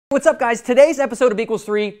What's up, guys? Today's episode of Equals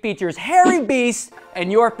 3 features hairy beasts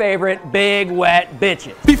and your favorite big wet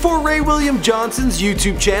bitches. Before Ray William Johnson's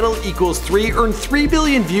YouTube channel Equals 3 earned 3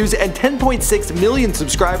 billion views and 10.6 million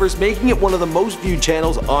subscribers, making it one of the most viewed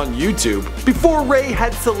channels on YouTube. Before Ray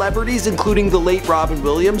had celebrities including the late Robin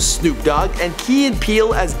Williams, Snoop Dogg, and Key and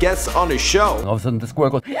Peele as guests on his show. All of a sudden the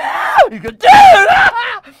squirrel goes, yeah! You go, dude! Ah!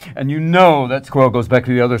 And you know that squirrel goes back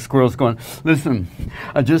to the other squirrels going, listen,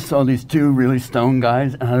 I just saw these two really stoned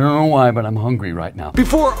guys, and I don't know why, but I'm hungry right now.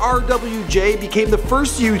 Before RWJ became the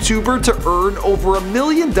first YouTuber to earn over $1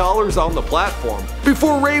 million on the platform.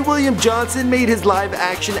 Before Ray William Johnson made his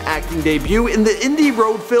live-action acting debut in the indie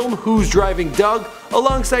road film Who's Driving Doug,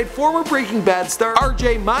 alongside former Breaking Bad star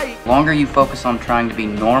RJ Mitte. The longer you focus on trying to be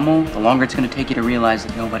normal, the longer it's going to take you to realize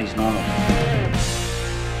that nobody's normal.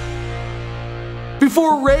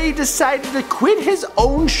 Before Ray decided to quit his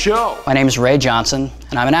own show. My name is Ray Johnson,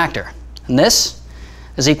 and I'm an actor. And this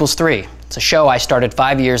is Equals 3. It's a show I started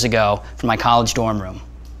 5 years ago from my college dorm room.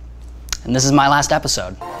 And this is my last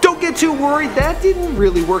episode. Don't get too worried, that didn't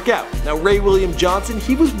really work out. Now, Ray William Johnson,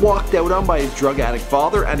 he was walked out on by his drug addict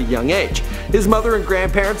father at a young age. His mother and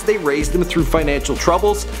grandparents, they raised him through financial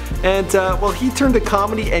troubles, and well, he turned to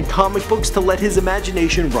comedy and comic books to let his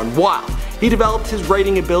imagination run wild. He developed his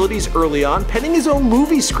writing abilities early on, penning his own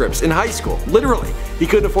movie scripts in high school. Literally, he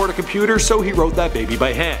couldn't afford a computer, so he wrote that baby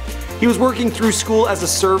by hand. He was working through school as a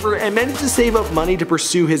server and managed to save up money to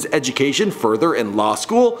pursue his education further in law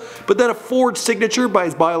school, but then a forged signature by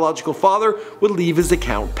his biological father would leave his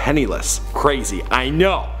account penniless. Crazy, I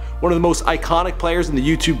know. One of the most iconic players in the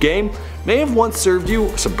YouTube game may have once served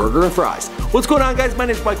you some burger and fries. What's going on, guys? My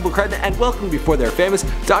name is Michael McCrudden, and welcome to Before They're Famous,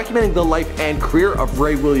 documenting the life and career of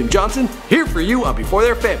Ray William Johnson, here for you on Before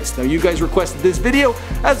They're Famous. Now, you guys requested this video.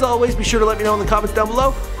 As always, be sure to let me know in the comments down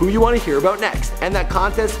below who you want to hear about next. And that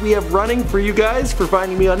contest we have running for you guys for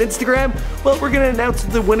finding me on Instagram, well, we're going to announce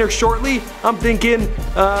the winner shortly. I'm thinking,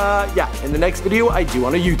 yeah, in the next video, I do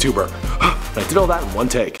on a YouTuber. I did all that in one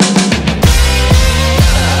take.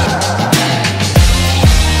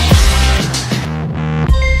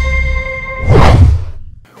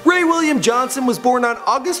 Ray William Johnson was born on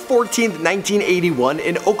August 14, 1981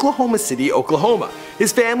 in Oklahoma City, Oklahoma.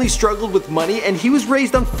 His family struggled with money and he was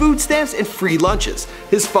raised on food stamps and free lunches.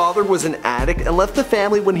 His father was an addict and left the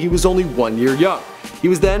family when he was only 1 year young. He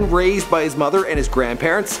was then raised by his mother and his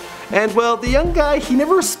grandparents, and well, the young guy, he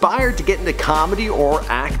never aspired to get into comedy or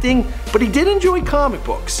acting, but he did enjoy comic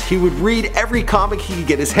books. He would read every comic he could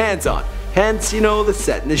get his hands on, hence, you know, the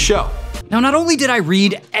set in his show. Now, not only did I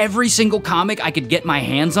read every single comic I could get my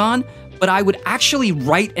hands on, but I would actually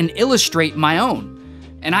write and illustrate my own.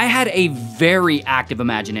 And I had a very active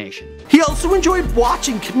imagination. He also enjoyed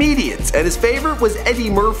watching comedians, and his favorite was Eddie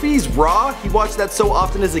Murphy's Raw. He watched that so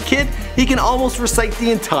often as a kid, he can almost recite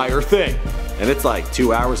the entire thing. And it's like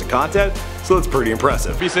 2 hours of content, so it's pretty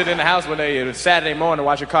impressive. Be sitting in the house one day, it was Saturday morning,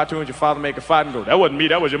 watching cartoons, your father make a fight and go, that wasn't me,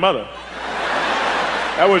 that was your mother.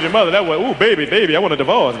 That was your mother, that was, ooh, baby, I want a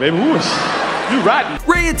divorce, baby, ooh, you rotten.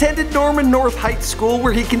 Ray attended Norman North Heights School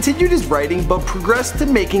where he continued his writing but progressed to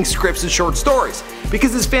making scripts and short stories.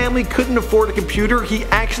 Because his family couldn't afford a computer, he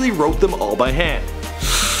actually wrote them all by hand.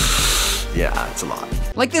 Yeah, it's a lot.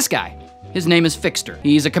 Like this guy. His name is Fixter.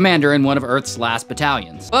 He's a commander in one of Earth's last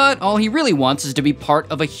battalions. But all he really wants is to be part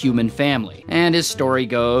of a human family. And his story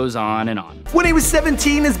goes on and on. When he was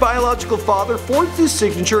 17, his biological father forged his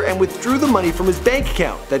signature and withdrew the money from his bank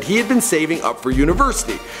account that he had been saving up for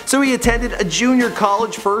university. So he attended a junior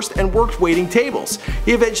college first and worked waiting tables.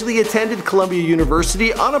 He eventually attended Columbia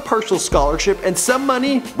University on a partial scholarship, and some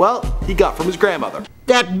money, well, he got from his grandmother.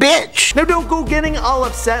 That bitch! Now don't go getting all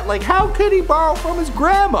upset like, how could he borrow from his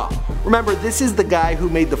grandma? Remember, this is the guy who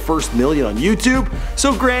made the first million on YouTube,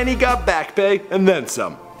 so Granny got back pay and then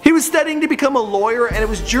some. He was studying to become a lawyer, and it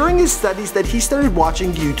was during his studies that he started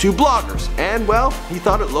watching YouTube bloggers, and well, he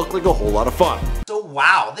thought it looked like a whole lot of fun. So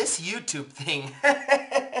wow, this YouTube thing,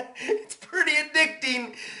 it's pretty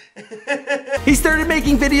addicting. He started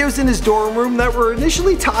making videos in his dorm room that were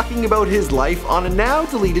initially talking about his life on a now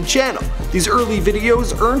deleted channel. These early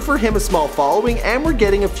videos earned for him a small following and were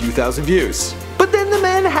getting a few thousand views. But then the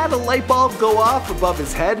man had a light bulb go off above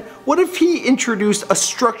his head. What if he introduced a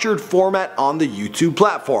structured format on the YouTube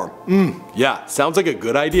platform? Yeah, sounds like a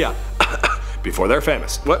good idea. Before they're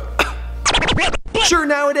famous. What? Sure,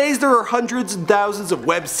 nowadays there are hundreds and thousands of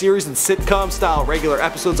web series and sitcom style regular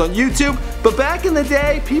episodes on YouTube, but back in the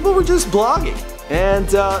day, people were just blogging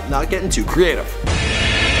and not getting too creative.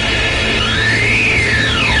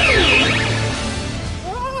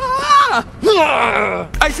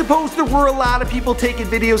 I suppose there were a lot of people taking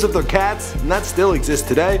videos of their cats, and that still exists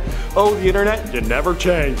today. Oh, the internet, you never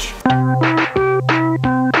change.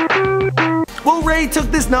 Well, Ray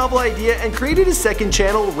took this novel idea and created his second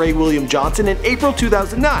channel, Ray William Johnson, in April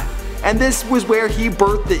 2009. And this was where he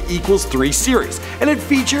birthed the Equals 3 series, and it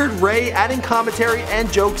featured Ray adding commentary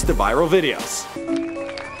and jokes to viral videos.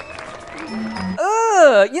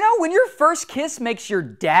 You know, when your first kiss makes your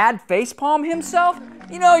dad facepalm himself,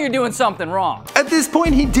 you know you're doing something wrong. At this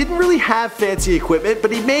point, he didn't really have fancy equipment,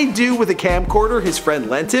 but he made do with a camcorder his friend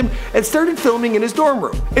lent him and started filming in his dorm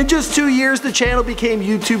room. In just 2 years, the channel became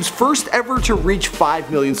YouTube's first ever to reach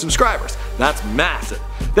 5 million subscribers. That's massive.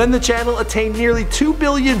 Then the channel attained nearly 2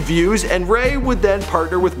 billion views, and Ray would then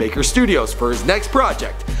partner with Maker Studios for his next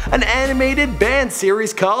project, an animated band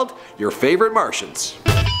series called Your Favorite Martians.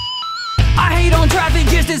 I hate on traffic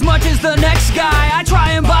just as much as the next guy. I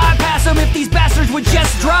try and bypass them if these bastards would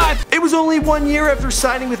just drive. It was only 1 year after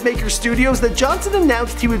signing with Maker Studios that Johnson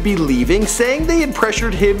announced he would be leaving, saying they had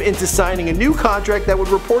pressured him into signing a new contract that would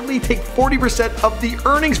reportedly take 40% of the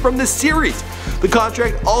earnings from this series. The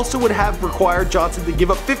contract also would have required Johnson to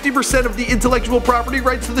give up 50% of the intellectual property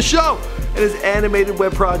rights to the show. And his animated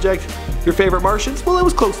web project, Your Favorite Martians, well, it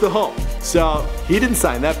was close to home. So he didn't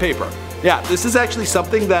sign that paper. Yeah, this is actually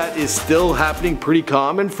something that is still happening pretty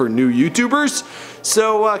common for new YouTubers.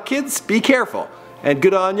 So kids, be careful. And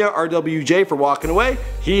good on ya, RWJ, for walking away.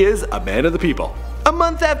 He is a man of the people. A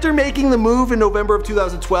month after making the move in November of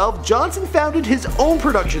 2012, Johnson founded his own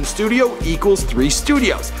production studio, Equals 3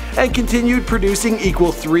 Studios, and continued producing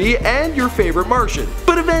Equal 3 and Your Favorite Martian.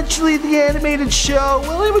 But eventually the animated show,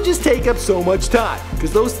 well, it would just take up so much time,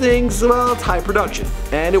 because those things, well, it's high production.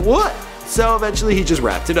 And it would. So eventually he just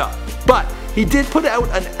wrapped it up. But he did put out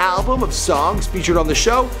an album of songs featured on the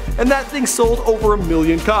show, and that thing sold over 1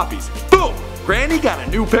 million copies. Boom! Granny got a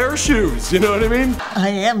new pair of shoes, you know what I mean? I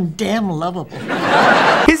am damn lovable.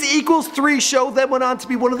 His Equals 3 show then went on to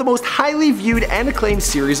be one of the most highly viewed and acclaimed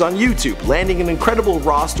series on YouTube, landing an incredible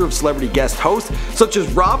roster of celebrity guest hosts such as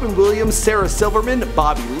Robin Williams, Sarah Silverman,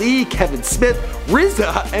 Bobby Lee, Kevin Smith,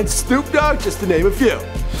 RZA, and Snoop Dogg, just to name a few.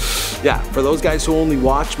 Yeah, for those guys who only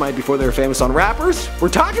watch my Before They Were Famous on rappers, we're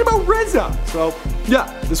talking about RZA. So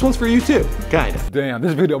yeah, this one's for you too, kinda. Damn,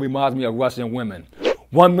 this video reminds me of Russian women.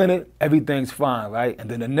 1 minute, everything's fine, right?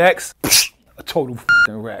 And then the next, a total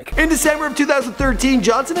f***ing wreck. In December of 2013,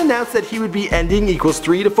 Johnson announced that he would be ending Equals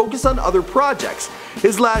 3 to focus on other projects.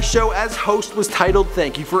 His last show as host was titled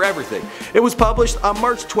Thank You for Everything. It was published on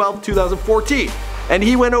March 12, 2014. And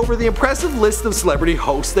he went over the impressive list of celebrity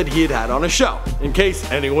hosts that he had had on a show, in case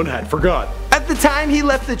anyone had forgotten. At the time he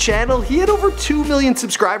left the channel, he had over 2 million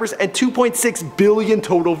subscribers and 2.6 billion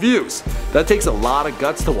total views. That takes a lot of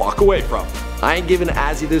guts to walk away from. I ain't giving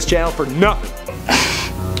Azzy this channel for nothing.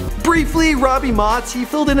 Briefly, Robbie Motz, he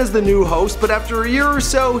filled in as the new host, but after a year or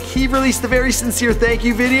so, he released a very sincere thank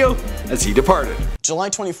you video as he departed.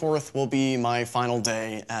 July 24th will be my final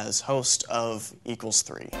day as host of Equals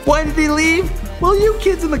 3. Why did he leave? Well, you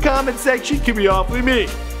kids in the comment section can be awfully mean.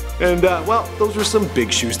 And well, those were some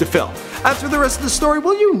big shoes to fill. As for the rest of the story,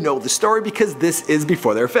 well, you know the story because this is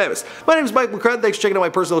Before They're Famous. My name is Mike McCrud. Thanks for checking out my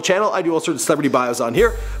personal channel. I do all sorts of celebrity bios on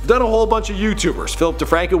here. I've done a whole bunch of YouTubers. Philip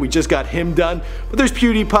DeFranco, we just got him done. But there's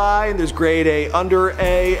PewDiePie, and there's Grade A, Under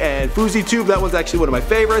A, and FouseyTube. That one's actually one of my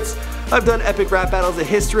favorites. I've done epic rap battles of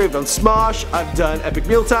history. I've done Smosh. I've done epic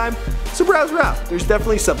mealtime. So browse around. There's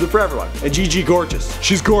definitely something for everyone. And Gigi gorgeous.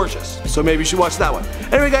 She's gorgeous. So maybe you should watch that one.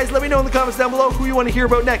 Anyway, guys, let me know in the comments down below who you want to hear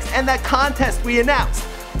about next and that contest we announced.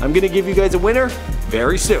 I'm gonna give you guys a winner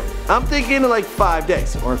very soon. I'm thinking in like 5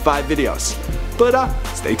 days or in 5 videos. But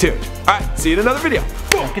stay tuned. Alright, see you in another video.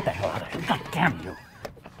 Get the hell out of here. God damn you.